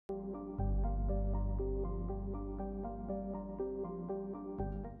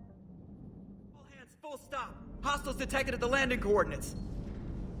All hands, full stop. Hostiles detected at the landing coordinates.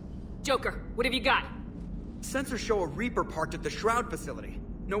 Joker, what have you got? Sensors show a Reaper parked at the Shroud facility.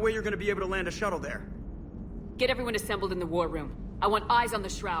 No way you're gonna be able to land a shuttle there. Get everyone assembled in the war room. I want eyes on the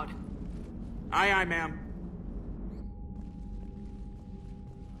Shroud. Aye, aye, ma'am.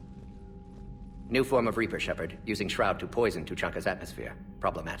 New form of Reaper, Shepard, using Shroud to poison Tuchanka's atmosphere.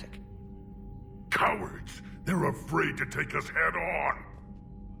 Problematic. Cowards! They're afraid to take us head-on!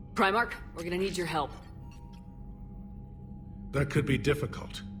 Primarch, we're gonna need your help. That could be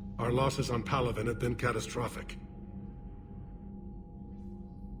difficult. Our losses on Palaven have been catastrophic.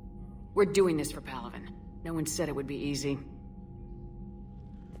 We're doing this for Palaven. No one said it would be easy.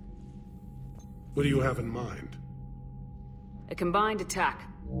 What do you have in mind? A combined attack.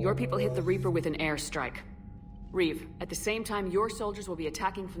 Your people hit the Reaper with an airstrike. Reeve, at the same time, your soldiers will be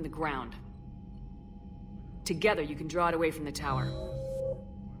attacking from the ground. Together, you can draw it away from the tower.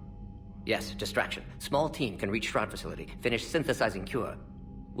 Yes, distraction. Small team can reach Shroud facility, finish synthesizing cure.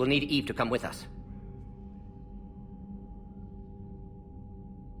 We'll need Eve to come with us.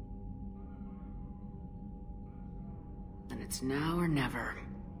 And it's now or never.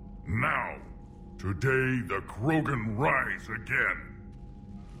 Now! Today, the Krogan rise again!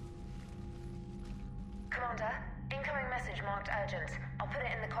 Commander, incoming message marked urgent. I'll put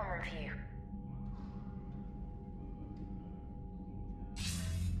it in the comm room for you.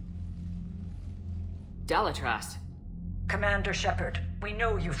 Dalatrast. Commander Shepard, we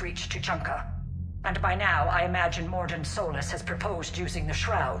know you've reached Tuchanka. And by now, I imagine Morden Solus has proposed using the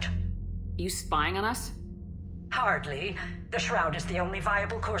Shroud. You spying on us? Hardly. The Shroud is the only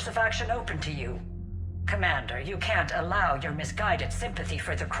viable course of action open to you. Commander, you can't allow your misguided sympathy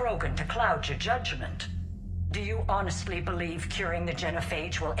for the Krogan to cloud your judgment. Do you honestly believe curing the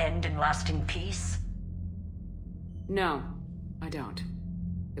Genophage will end in lasting peace? No, I don't.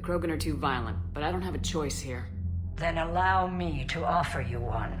 The Krogan are too violent, but I don't have a choice here. Then allow me to offer you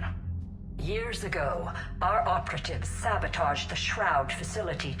one. Years ago, our operatives sabotaged the Shroud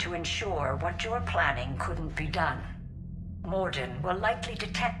facility to ensure what you're planning couldn't be done. Morden will likely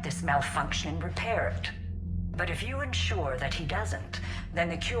detect this malfunction and repair it. But if you ensure that he doesn't, then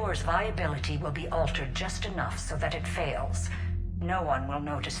the cure's viability will be altered just enough so that it fails. No one will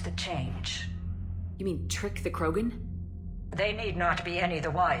notice the change. You mean trick the Krogan? They need not be any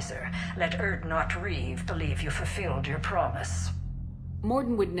the wiser. Let Erdnot Reeve believe you fulfilled your promise.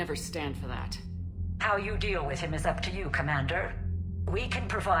 Morden would never stand for that. How you deal with him is up to you, Commander. We can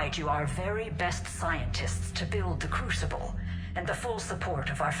provide you our very best scientists to build the Crucible, and the full support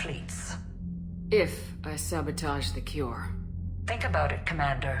of our fleets. If I sabotage the cure. Think about it,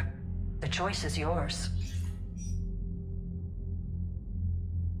 Commander. The choice is yours.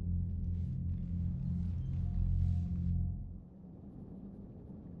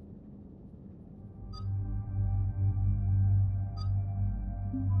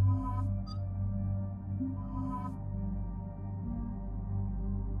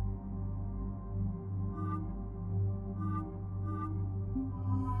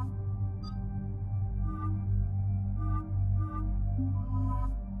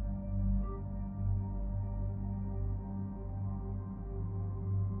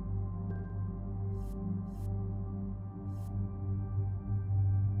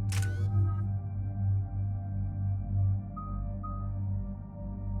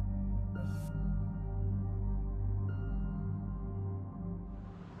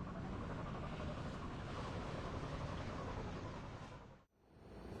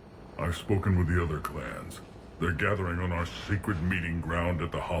 I've spoken with the other clans. They're gathering on our secret meeting ground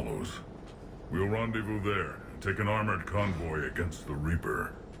at the Hollows. We'll rendezvous there and take an armored convoy against the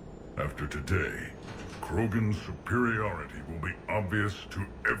Reaper. After today, Krogan's superiority will be obvious to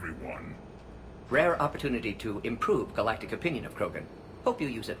everyone. Rare opportunity to improve galactic opinion of Krogan. Hope you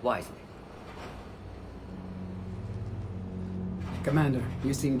use it wisely. Commander,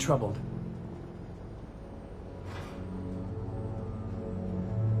 you seem troubled.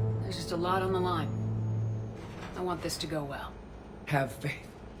 There's just a lot on the line. I want this to go well. Have faith.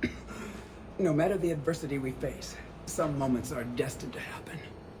 No matter the adversity we face, some moments are destined to happen.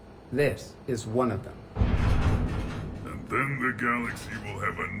 This is one of them. And then the galaxy will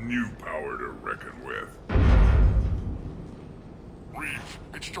have a new power to reckon with. Reeve,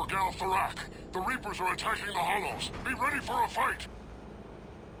 it's Jorgal Tharak. The Reapers are attacking the Hollows. Be ready for a fight!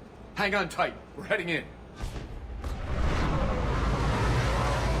 Hang on tight. We're heading in.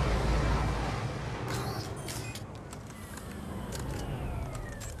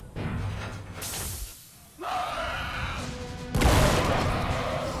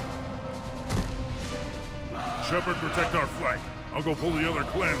 Shepard, protect our flank. I'll go pull the other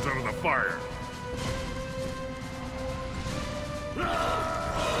clans out of the fire.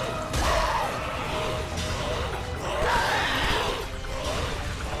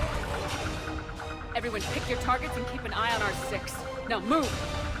 Everyone pick your targets and keep an eye on our 6. Now move!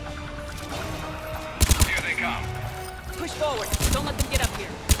 Here they come. Push forward. Don't let them get up here.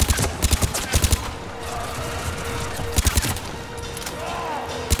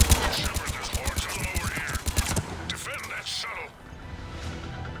 Shepard, there's hordes all over here. Defend that shuttle.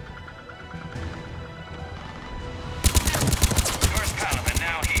 First Paladin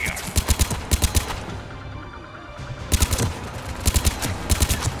now here.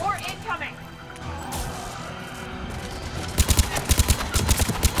 More incoming!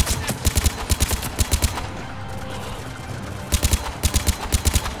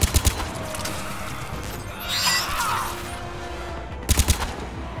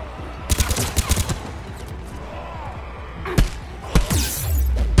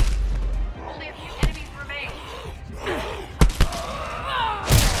 Only a few enemies remain.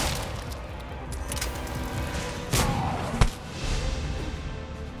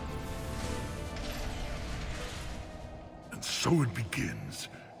 And so it begins.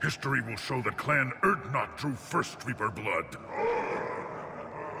 History will show that Clan Urdnot drew first Reaper blood.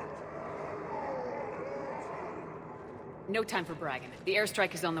 No time for bragging. The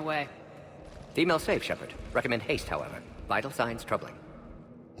airstrike is on the way. Female safe, Shepard. Recommend haste, however. Vital signs troubling.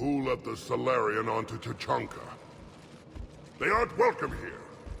 Who let the Salarian onto Tuchanka? They aren't welcome here.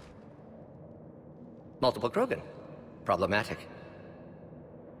 Multiple Krogan. Problematic.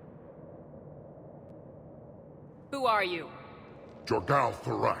 Who are you? Jorgal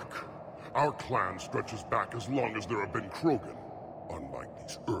Thorak. Our clan stretches back as long as there have been Krogan. Unlike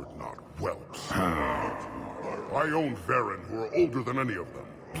these Urdnot whelps. I own Varen who are older than any of them.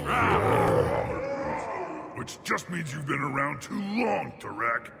 Which just means you've been around too long,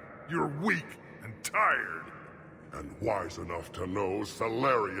 Tarak. You're weak and tired. And wise enough to know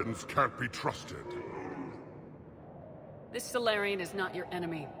Salarians can't be trusted. This Salarian is not your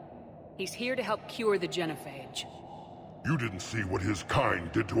enemy. He's here to help cure the Genophage. You didn't see what his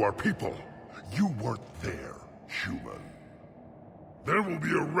kind did to our people. You weren't there, human. There will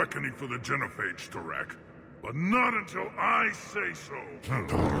be a reckoning for the Genophage, Tarak. But not until I say so.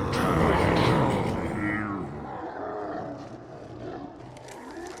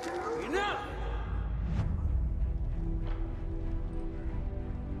 Enough!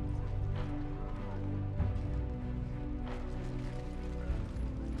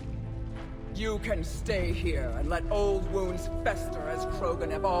 You can stay here and let old wounds fester as Krogan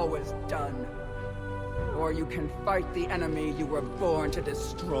have always done. Or you can fight the enemy you were born to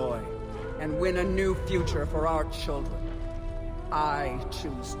destroy, and win a new future for our children. I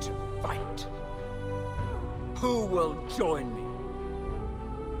choose to fight. Who will join me?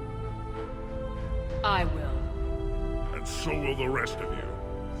 I will. And so will the rest of you.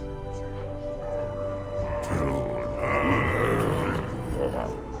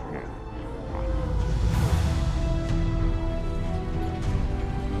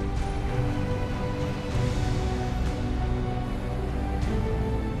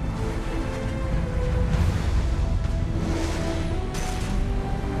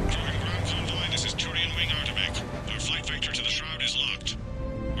 This is Turian Wing Artemech. Our flight vector to the Shroud is locked.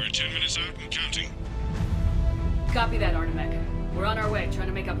 We're 10 minutes out and counting. Copy that, Artemech. We're on our way, trying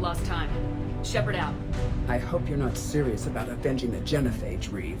to make up lost time. Shepard out. I hope you're not serious about avenging the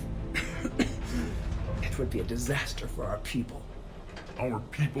Genophage, Reeve. It would be a disaster for our people. Our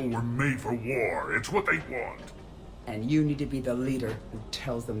people were made for war. It's what they want. And you need to be the leader who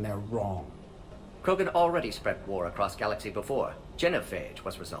tells them they're wrong. Krogan already spread war across galaxy before. Genophage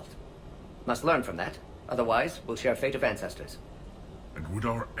was result. Must learn from that. Otherwise, we'll share fate of ancestors. And would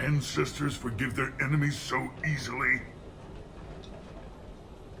our ancestors forgive their enemies so easily?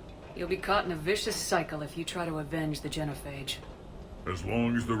 You'll be caught in a vicious cycle if you try to avenge the Genophage. As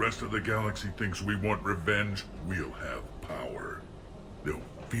long as the rest of the galaxy thinks we want revenge, we'll have power. They'll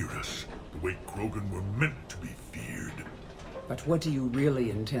fear us the way Krogan were meant to be feared. But what do you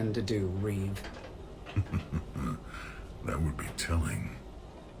really intend to do, Reeve? That would be telling.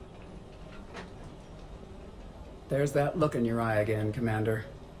 There's that look in your eye again, Commander.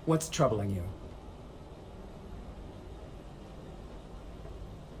 What's troubling you?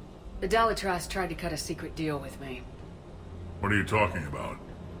 The Dalitras tried to cut a secret deal with me. What are you talking about?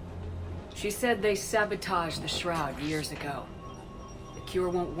 She said they sabotaged the Shroud years ago. The cure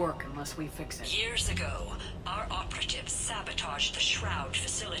won't work unless we fix it. Years ago, our operatives sabotaged the Shroud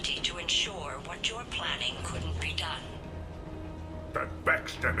facility to ensure what you're planning couldn't be done. That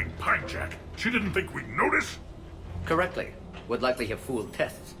backstabbing pinejack. She didn't think we'd notice? correctly would likely have fooled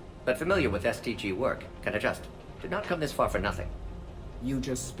tests, but familiar with STG work can adjust. Did not come this far for nothing. You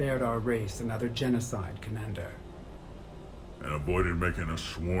just spared our race another genocide, Commander. And avoided making a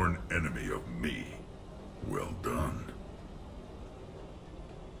sworn enemy of me. Well done.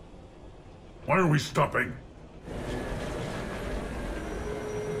 Why are we stopping?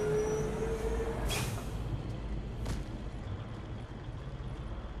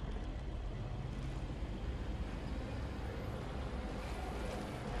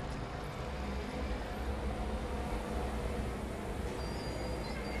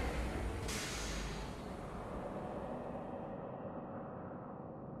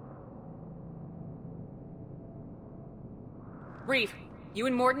 Reeve, you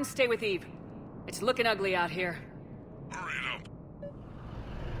and Mordin stay with Eve. It's looking ugly out here. Hurry it up.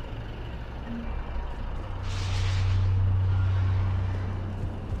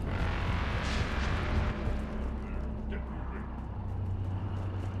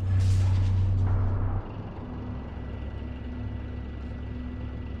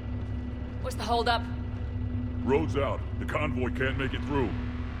 What's the holdup? Road's out. The convoy can't make it through.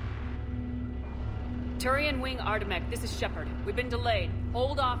 Turian Wing Artemek, this is Shepard. We've been delayed.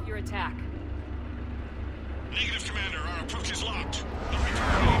 Hold off your attack. Negative, Commander. Our approach is locked. The Reaper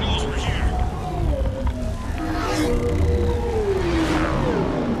already knows we're here.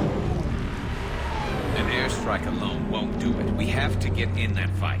 An airstrike alone won't do it. We have to get in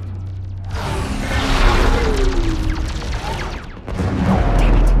that fight.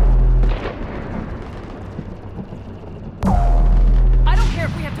 Damn it! I don't care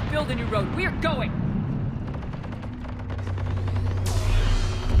if we have to build a new road. We are going!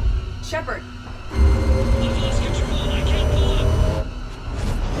 Shepard! I've lost control. I can't pull up.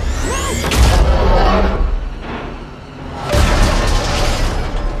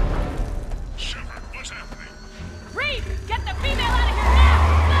 Shepard, what's happening? Reeve! Get the female out of here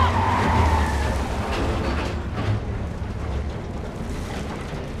now!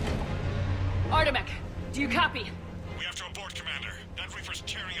 Go! Artemek, do you copy? We have to abort, Commander. That Reaper's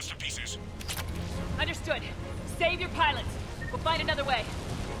tearing us to pieces. Understood. Save your pilots. We'll find another way.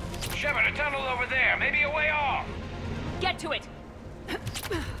 Shepard, a tunnel over there. Maybe a way off. Get to it!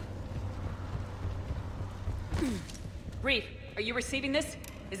 Reeve, are you receiving this?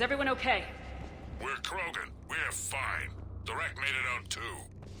 Is everyone okay? We're Krogan. We're fine. The wreck made it out too.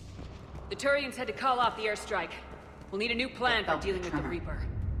 The Turians had to call off the airstrike. We'll need a new plan for dealing with the Reaper.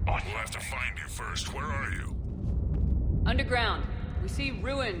 We'll have to find you first. Where are you? Underground. We see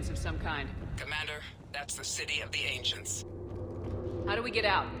ruins of some kind. Commander, that's the City of the Ancients. How do we get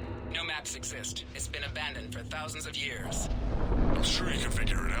out? No maps exist. It's been abandoned for thousands of years. I'm sure you can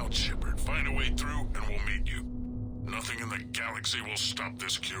figure it out, Shepard. Find a way through, and we'll meet you. Nothing in the galaxy will stop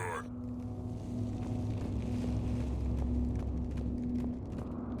this cure.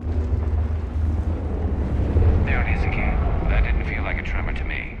 There it is again. That didn't feel like a tremor to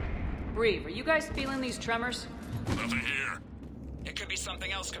me. Reeve, are you guys feeling these tremors? Nothing here. It could be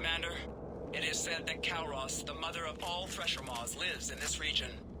something else, Commander. It is said that Kalros, the mother of all Thresher Maws, lives in this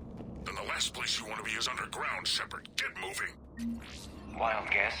region. Then the last place you want to be is underground, Shepard. Get moving.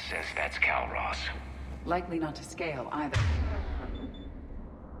 Wild guess says that's Kalros. Likely not to scale either.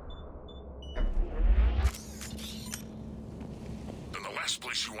 Then the last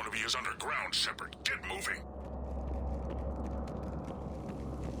place you want to be is underground, Shepard. Get moving.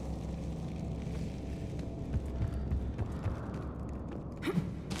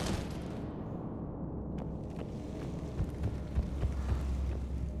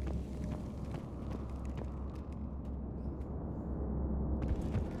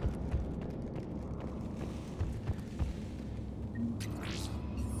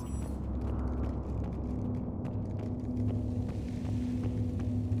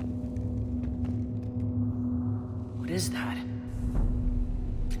 What is that?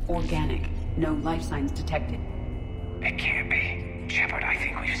 Organic. No life signs detected. It can't be. Shepard, I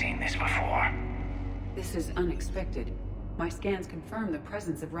think we've seen this before. This is unexpected. My scans confirm the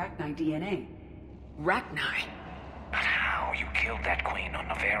presence of Rachni DNA. Rachni? But how? You killed that queen on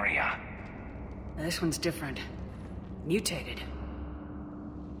Noveria. This one's different. Mutated.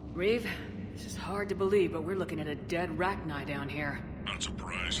 Reeve, this is hard to believe, but we're looking at a dead Rachni down here. Not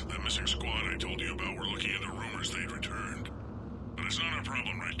surprised. That missing squad I told you about were looking into rumors they'd returned. But it's not our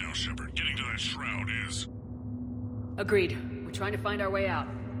problem right now, Shepard. Getting to that Shroud is. Agreed. We're trying to find our way out.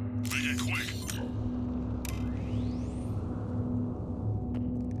 Make it quick.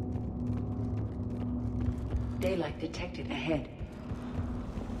 Daylight detected ahead.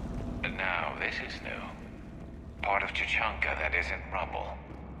 Now, this is new. Part of Tuchanka that isn't rubble.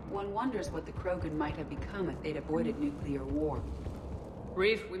 One wonders what the Krogan might have become if they'd avoided nuclear war.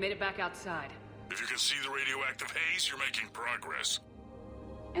 Reeve, we made it back outside. If you can see the radioactive haze, you're making progress.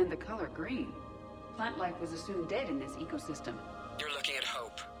 And the color green. Plant life was assumed dead in this ecosystem. You're looking at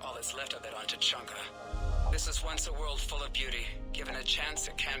hope, all that's left of it on Tuchanka. This is once a world full of beauty. Given a chance,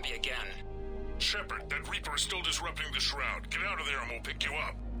 it can be again. Shepard, that Reaper is still disrupting the Shroud. Get out of there and we'll pick you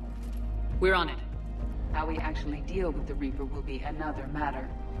up. We're on it. How we actually deal with the Reaper will be another matter.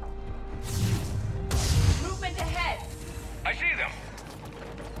 Movement ahead! I see them!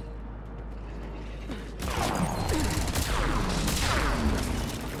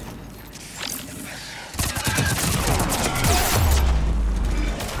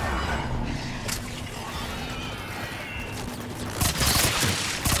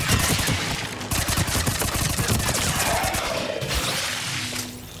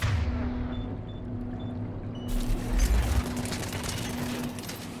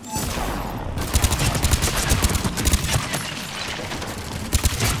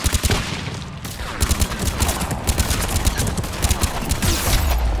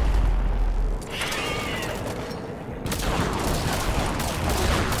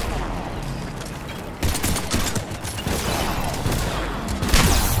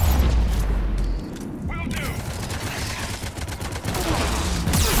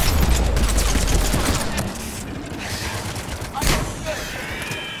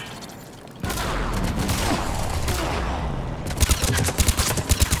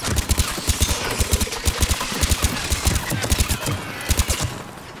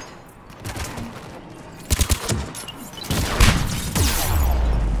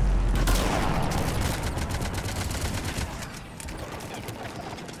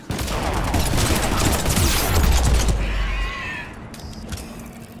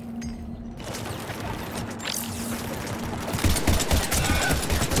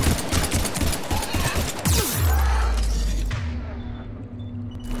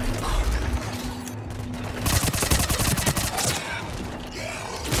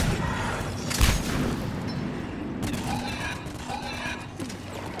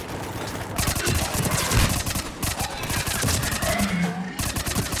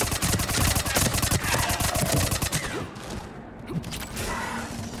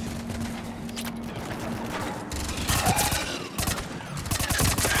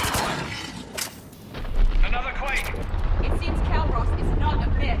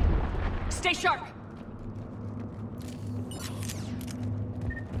 Stay sharp!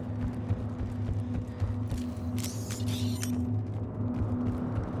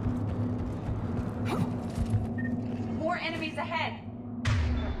 More enemies ahead!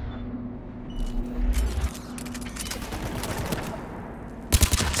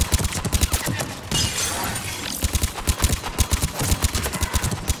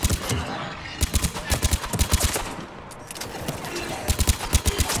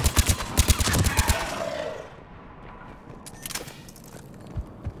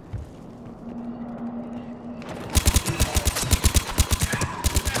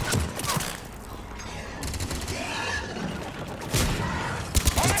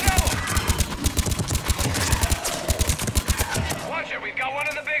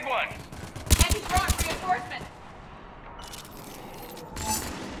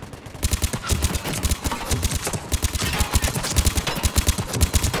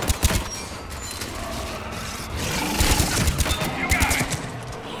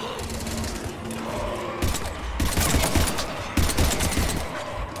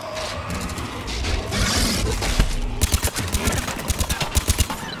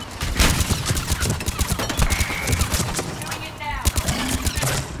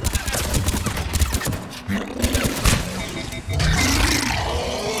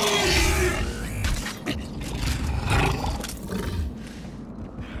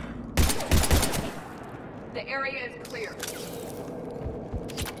 The area is clear.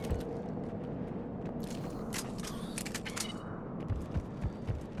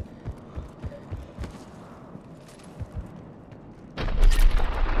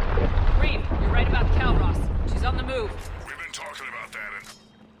 Reeve, you're right about Calross. She's on the move. We've been talking about that, and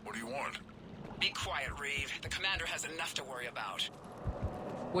what do you want? Be quiet, Reeve. The commander has enough to worry about.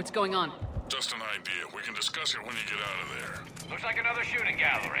 What's going on? Just an idea. We can discuss it when you get out of there. Looks like another shooting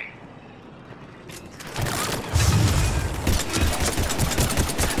gallery.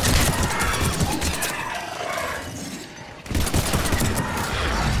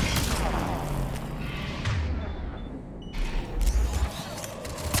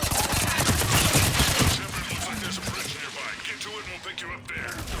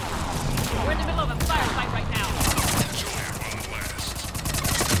 We're in the middle of a firefight right now. Enjoy it while it lasts.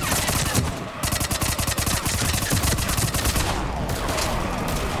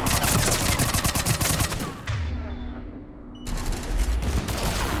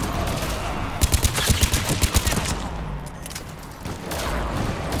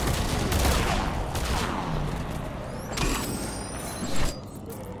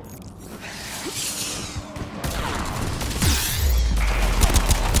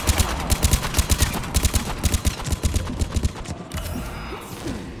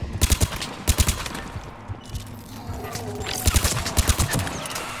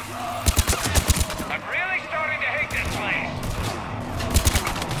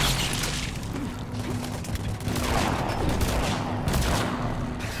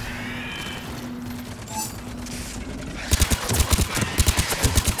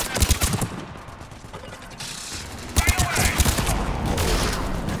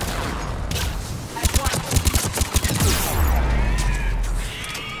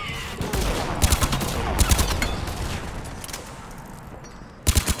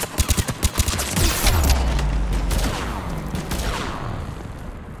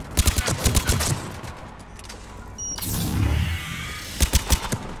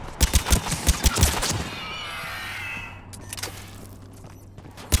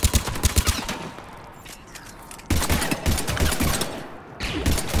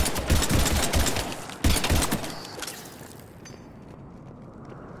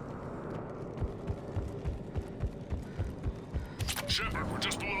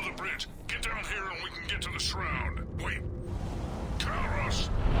 Shroud. Wait. Kairos!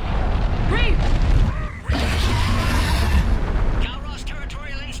 Reeve! Calros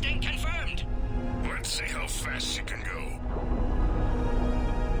territorial instinct confirmed. Let's see how fast she can go.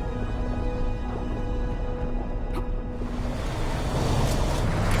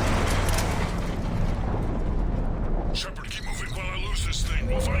 Shepard, keep moving while I lose this thing.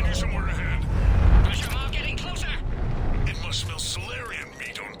 We'll find you somewhere ahead. Pressure mark getting closer. It must smell Solarian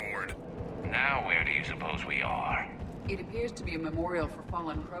meat on board. Now where do you suppose we are? It appears to be a memorial for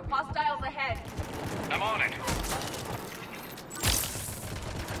fallen Krogan. Hostiles ahead. I'm on it.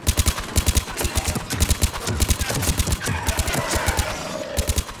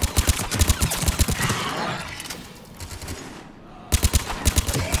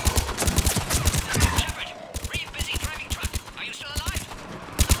 Shepard, Reeve busy driving truck. Are you still alive?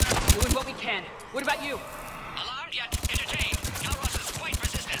 Doing what we can. What about you? Alarmed yet entertained. Calros is quite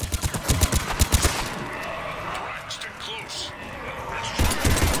resistant. Drax, stick close.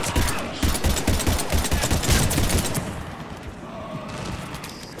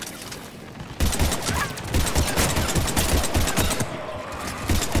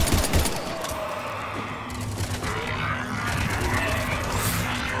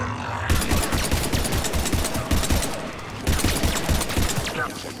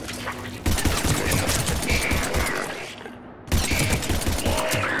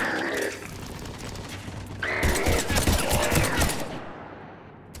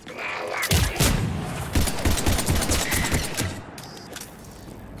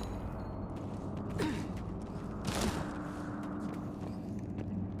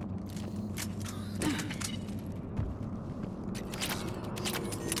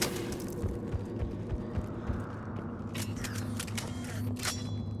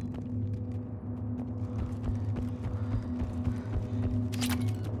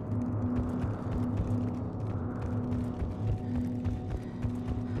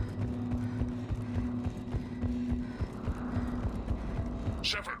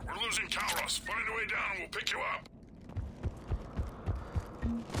 Shepard, we're losing Kairos. Find a way down and we'll pick you up.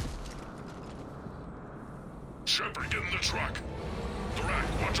 Shepard, get in the truck.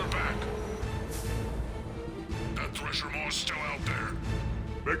 Thrak, watch your back. That Thresher Maw's still out there.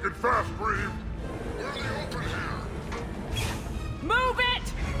 Make it fast, Reeve! We're in the open here. Move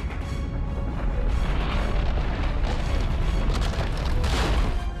it!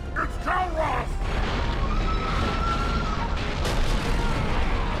 It's Kairos!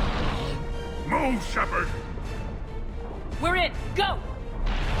 Move, Shepard! We're in! Go!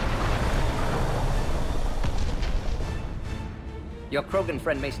 Your Krogan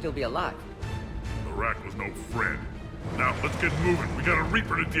friend may still be alive. Thrak was no friend. Now, let's get moving. We got a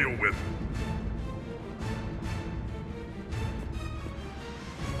Reaper to deal with.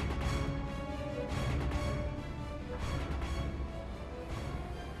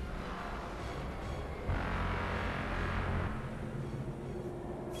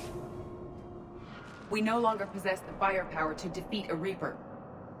 We no longer possess the firepower to defeat a Reaper.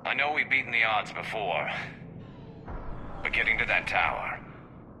 I know we've beaten the odds before. But getting to that tower,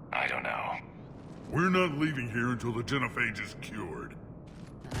 I don't know. We're not leaving here until the Genophage is cured.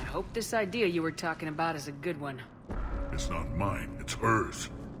 I hope this idea you were talking about is a good one. It's not mine, it's hers.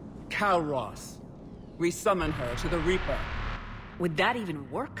 Calros. We summon her to the Reaper. Would that even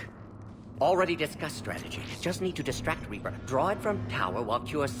work? Already discussed strategy. Just need to distract Reaper. Draw it from tower while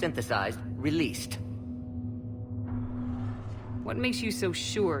Cure synthesized, released. What makes you so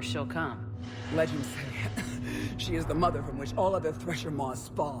sure she'll come? Legends say she is the mother from which all other Thresher Maws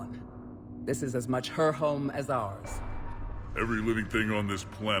spawn. This is as much her home as ours. Every living thing on this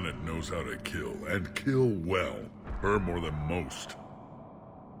planet knows how to kill, and kill well. Her more than most.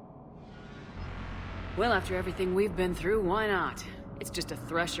 Well, after everything we've been through, why not? It's just a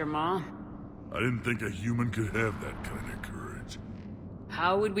Thresher Maw. I didn't think a human could have that kind of courage.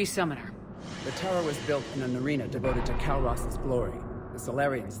 How would we summon her? The tower was built in an arena devoted to Kalros's glory. The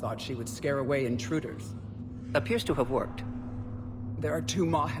Solarians thought she would scare away intruders. Appears to have worked. There are 2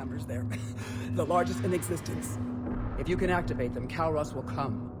 Maw hammers there, the largest in existence. If you can activate them, Kalros will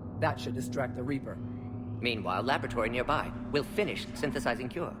come. That should distract the Reaper. Meanwhile, laboratory nearby. We'll finish synthesizing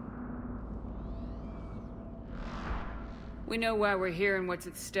Cure. We know why we're here and what's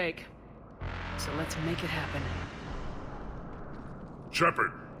at stake. So let's make it happen.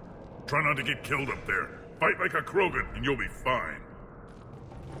 Shepard, try not to get killed up there. Fight like a Krogan and you'll be fine.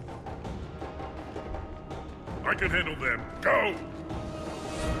 I can handle them. Go!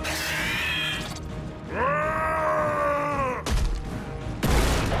 Ah!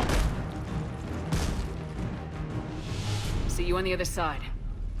 See you on the other side.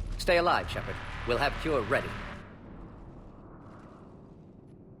 Stay alive, Shepard. We'll have cure ready.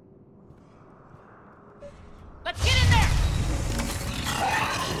 Let's get in there!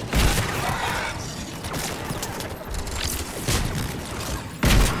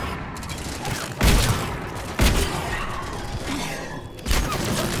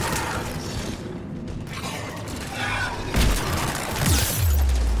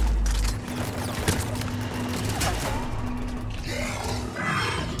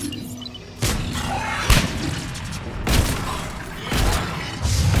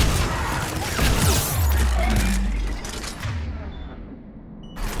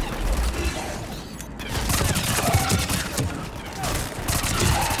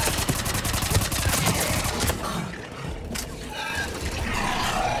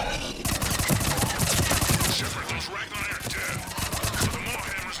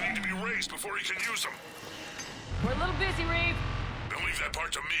 before he can use them. We're a little busy, Reeve. Then leave that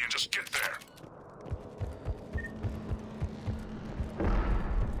part to me and just get there.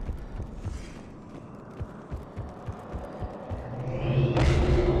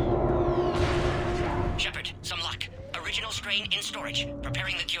 Shepard, some luck. Original strain in storage.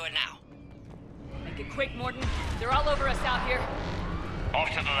 Preparing the cure now. Make it quick, Morton. They're all over us out here. Off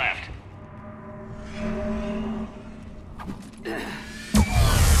to the left.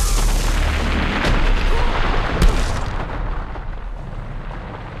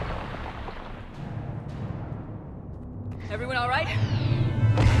 Everyone all right?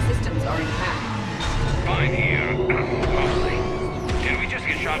 Systems are intact. Fine here. Mostly. Did we just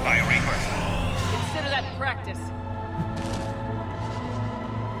get shot by a Reaper? Consider that practice.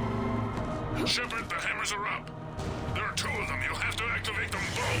 Shepard, the hammers are up. There are two of them. You'll have to activate them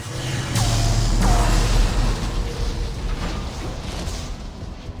both.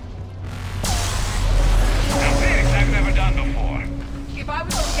 Now, Phoenix, I've never done before. If I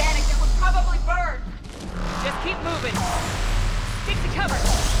was organic, it would probably burn. Just keep moving. Stick to cover.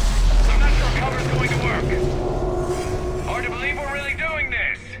 I'm not sure cover's going to work. Hard to believe we're really doing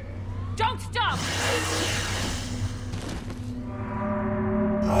this. Don't stop!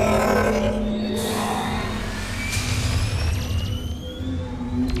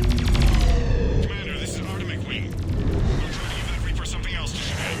 Commander, this is Artemis Wing. We're trying to give that Reaper something else to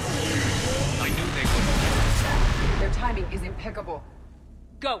shoot at. I knew they would. Their timing is impeccable.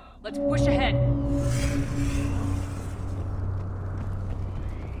 Go! Let's push ahead.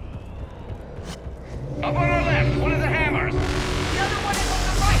 Up on our left, one of the hammers. The other one is on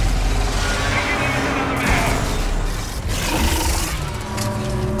the right. Another hammer.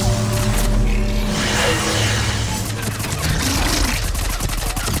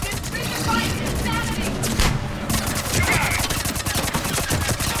 This redefines insanity. You got it.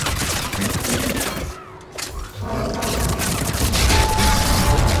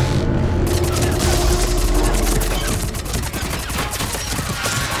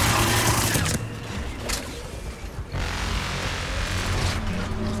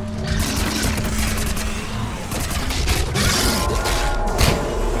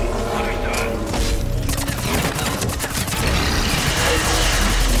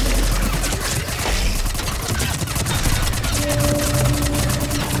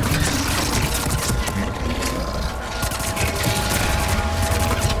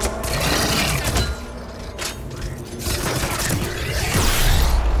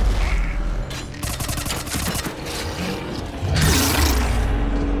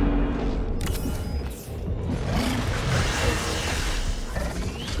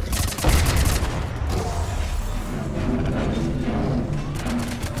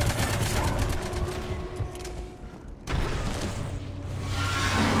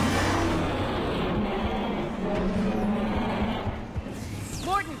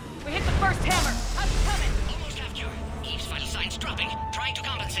 Morton, we hit the first hammer. How's it coming? Almost have cure. Eve's vital signs dropping. Trying to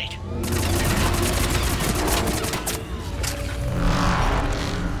compensate.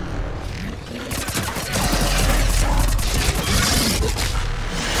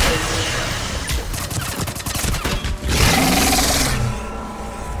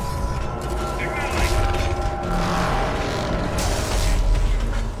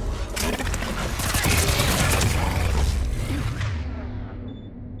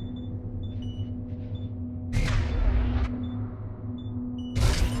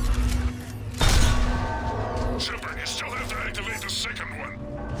 Shepard, you still have to activate the second one.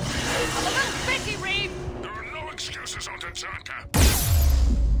 I'm a little busy, Reeve. There are no excuses on Tuchanka.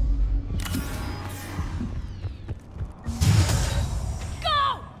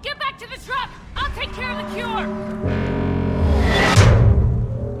 Go! Get back to the truck! I'll take care of the cure!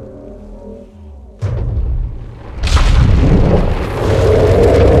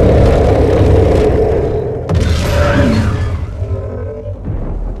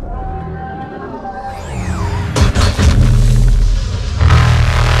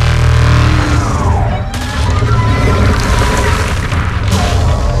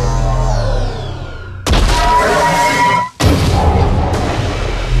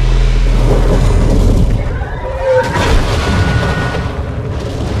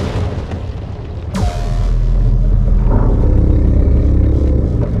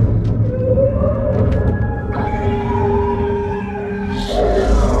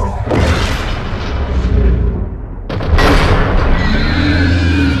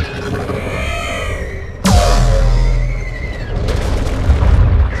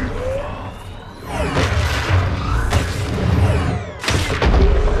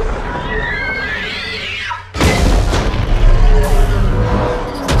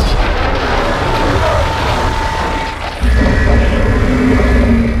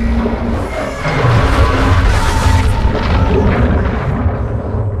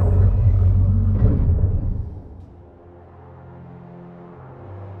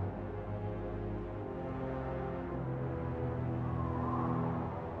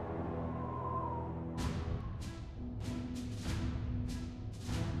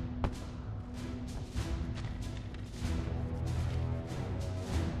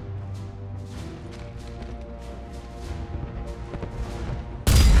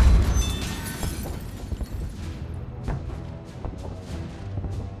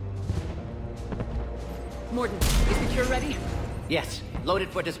 Yes, loaded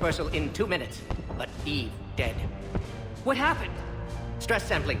for dispersal in 2 minutes. But Eve, dead. What happened? Stress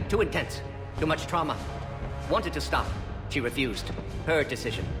sampling, too intense. Too much trauma. Wanted to stop. She refused. Her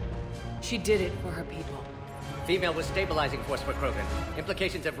decision. She did it for her people. Female was stabilizing force for Krogan.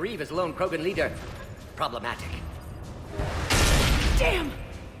 Implications of Reeve as lone Krogan leader. Problematic. Damn!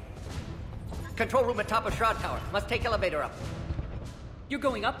 Control room at top of Shroud Tower. Must take elevator up. You're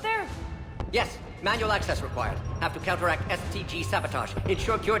going up there? Yes. Manual access required. Have to counteract STG sabotage.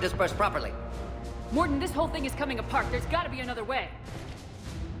 Ensure cure dispersed properly. Mordin, this whole thing is coming apart. There's gotta be another way.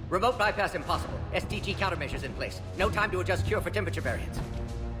 Remote bypass impossible. STG countermeasures in place. No time to adjust cure for temperature variance.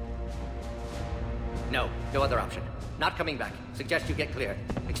 No other option. Not coming back. Suggest you get clear.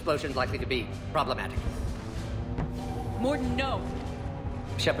 Explosion likely to be problematic. Mordin, no.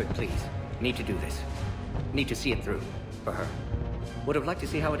 Shepard, please. Need to do this. Need to see it through. For her. Would have liked to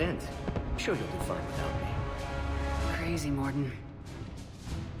see how it ends. Sure you'll do fine without me. Crazy, Mordin.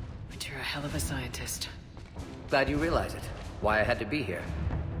 But you're a hell of a scientist. Glad you realize it. Why I had to be here.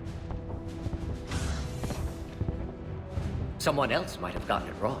 Someone else might have gotten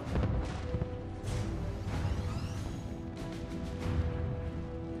it wrong.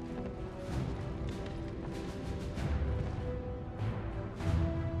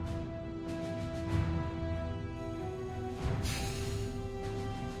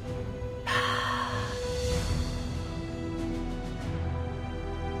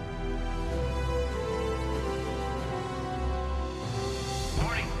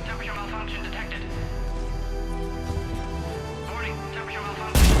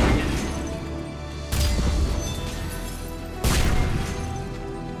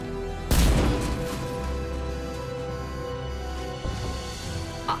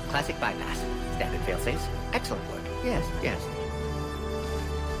 Classic bypass. Standard failsafes. Excellent work. Yes.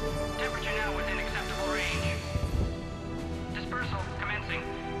 Temperature now within acceptable range. Dispersal commencing.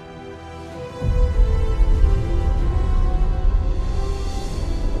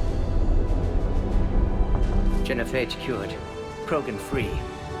 Genophage cured. Krogan free.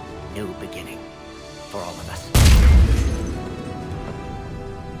 New beginning. For all of us.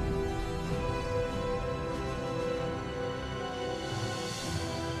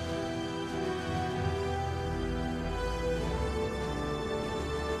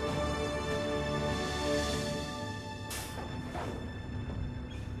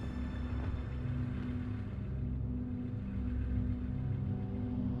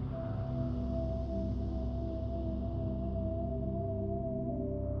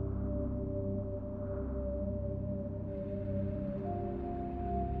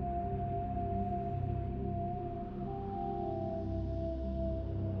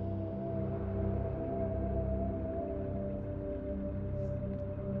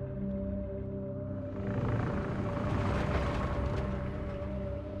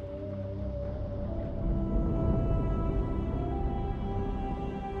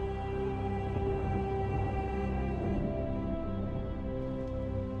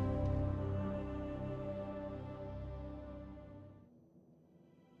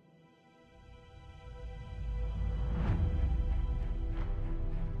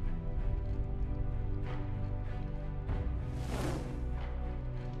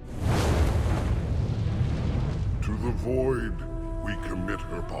 To the void, we commit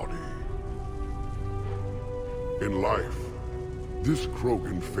her body. In life, this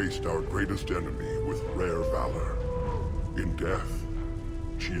Krogan faced our greatest enemy with rare valor. In death,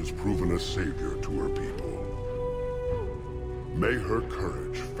 she has proven a savior to her people. May her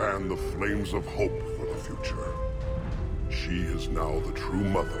courage fan the flames of hope for the future. She is now the true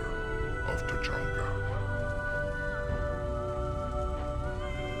mother of Tuchanka.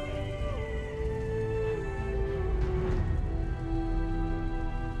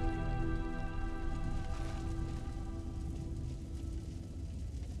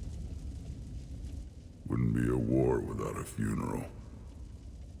 Wouldn't be a war without a funeral.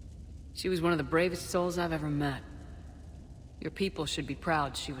 She was one of the bravest souls I've ever met. Your people should be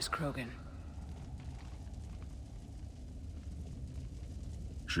proud she was Krogan.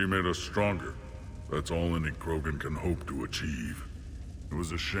 She made us stronger. That's all any Krogan can hope to achieve. It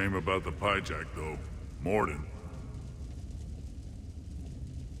was a shame about the Pyjak, though. Mordin.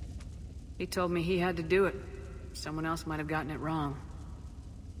 He told me he had to do it. Someone else might have gotten it wrong.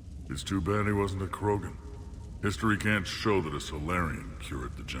 It's too bad he wasn't a Krogan. History can't show that a Solarian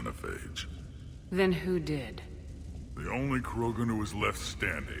cured the Genophage. Then who did? The only Krogan who is left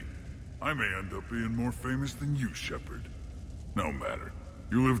standing. I may end up being more famous than you, Shepard. No matter.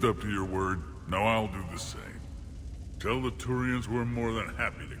 You lived up to your word, now I'll do the same. Tell the Turians we're more than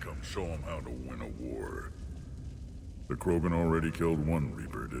happy to come show them how to win a war. The Krogan already killed one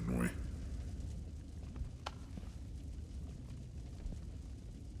Reaper, didn't we?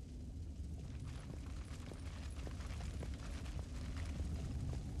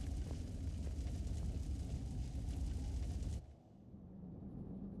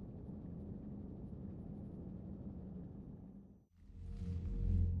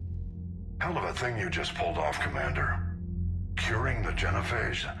 Hell of a thing you just pulled off, Commander. Curing the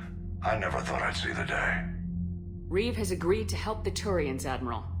Genophage? I never thought I'd see the day. Reeve has agreed to help the Turians,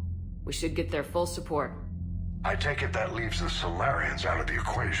 Admiral. We should get their full support. I take it that leaves the Solarians out of the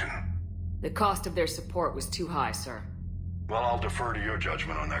equation. The cost of their support was too high, sir. Well, I'll defer to your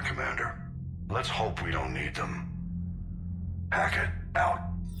judgment on that, Commander. Let's hope we don't need them. Hackett, out.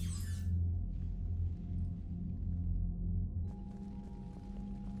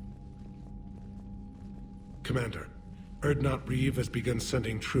 Commander, Urdnot Reeve has begun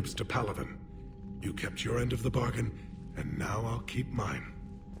sending troops to Palaven. You kept your end of the bargain, and now I'll keep mine.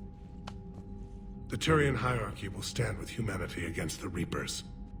 The Turian hierarchy will stand with humanity against the Reapers.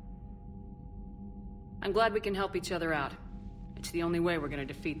 I'm glad we can help each other out. It's the only way we're gonna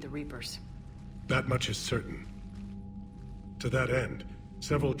defeat the Reapers. That much is certain. To that end,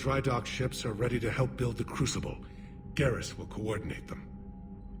 several dry dock ships are ready to help build the Crucible. Garrus will coordinate them.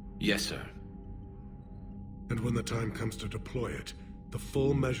 Yes, sir. And when the time comes to deploy it, the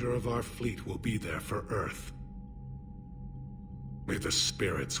full measure of our fleet will be there for Earth. May the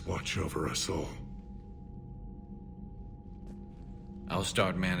spirits watch over us all. I'll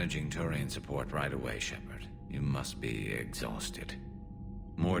start managing Turian support right away, Shepard. You must be exhausted.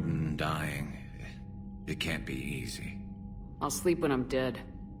 Morden dying, it can't be easy. I'll sleep when I'm dead.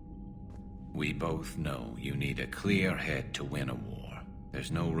 We both know you need a clear head to win a war.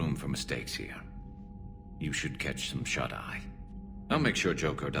 There's no room for mistakes here. You should catch some shut-eye. I'll make sure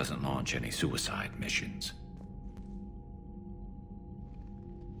Joker doesn't launch any suicide missions.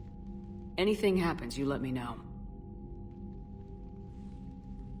 Anything happens, you let me know.